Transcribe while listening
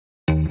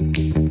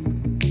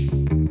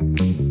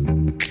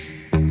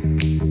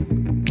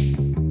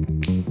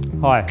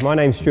Hi, my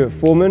name's Stuart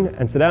Foreman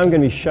and today I'm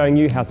going to be showing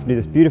you how to do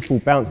this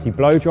beautiful bouncy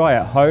blow dry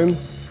at home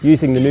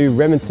using the new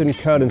Remington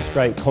Curl and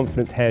Straight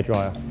Confidence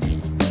hairdryer.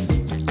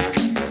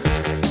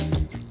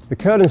 The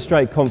Curl and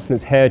Straight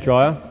Confidence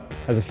hairdryer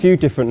has a few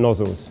different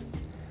nozzles.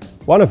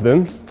 One of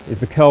them is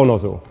the curl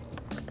nozzle.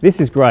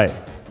 This is great.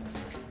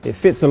 It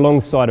fits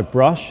alongside a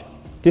brush,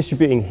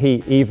 distributing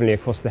heat evenly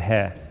across the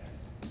hair.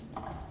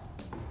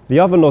 The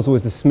other nozzle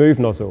is the smooth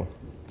nozzle.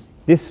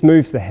 This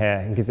smooths the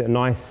hair and gives it a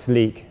nice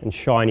sleek and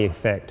shiny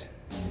effect.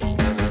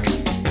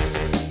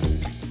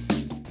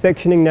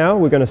 Sectioning now,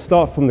 we're going to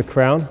start from the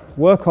crown,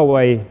 work our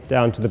way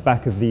down to the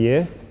back of the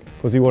ear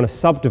because we want to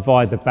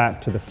subdivide the back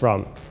to the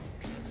front.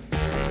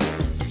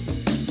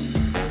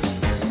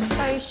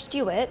 So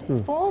Stuart,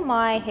 for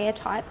my hair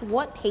type,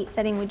 what heat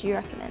setting would you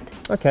recommend?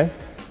 Okay,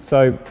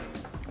 so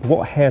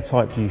what hair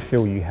type do you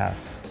feel you have?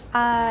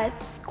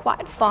 It's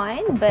quite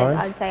fine, but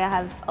I'd say I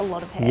have a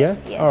lot of hair.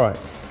 Yeah? Alright,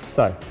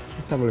 so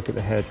let's have a look at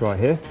the hairdryer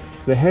here.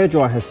 So the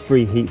hairdryer has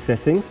 3 heat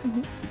settings.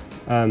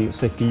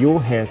 So for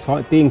your hair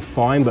type, being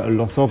fine but a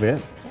lot of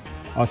it,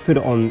 I'd put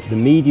it on the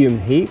medium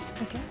heat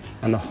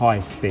and the high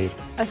speed.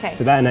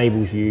 So that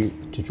enables you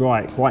to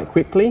dry it quite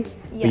quickly,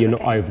 but you're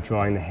not over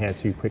drying the hair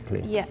too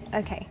quickly. Yeah,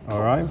 okay.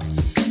 Alright.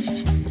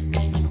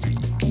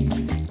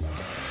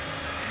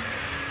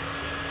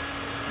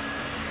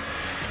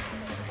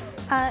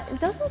 It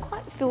doesn't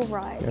quite feel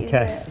right.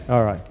 Okay,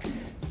 alright.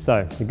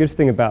 So the good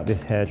thing about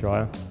this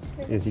hairdryer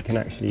is you can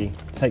actually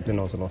take the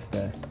nozzle off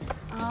there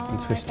and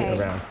twist it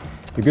around.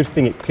 The good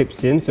thing, it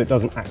clips in so it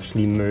doesn't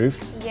actually move.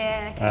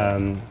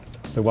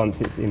 So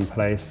once it's in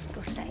place,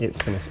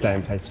 it's going to stay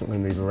in place, it's not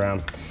going to move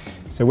around.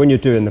 So when you're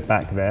doing the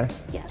back there,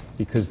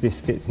 because this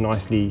fits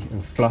nicely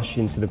and flush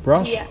into the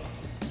brush,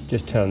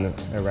 just turn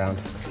it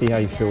around. See how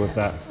you feel with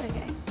that.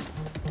 Okay.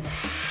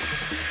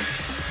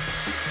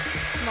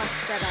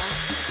 Much better.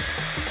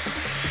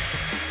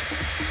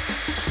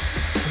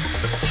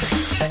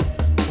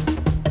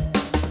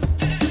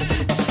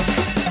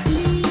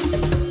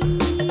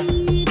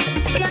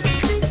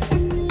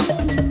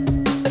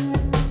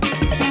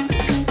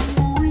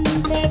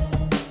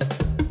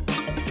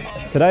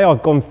 Today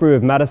I've gone through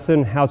with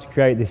Madison how to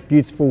create this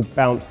beautiful,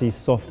 bouncy,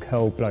 soft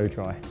curl blow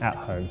dry at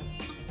home.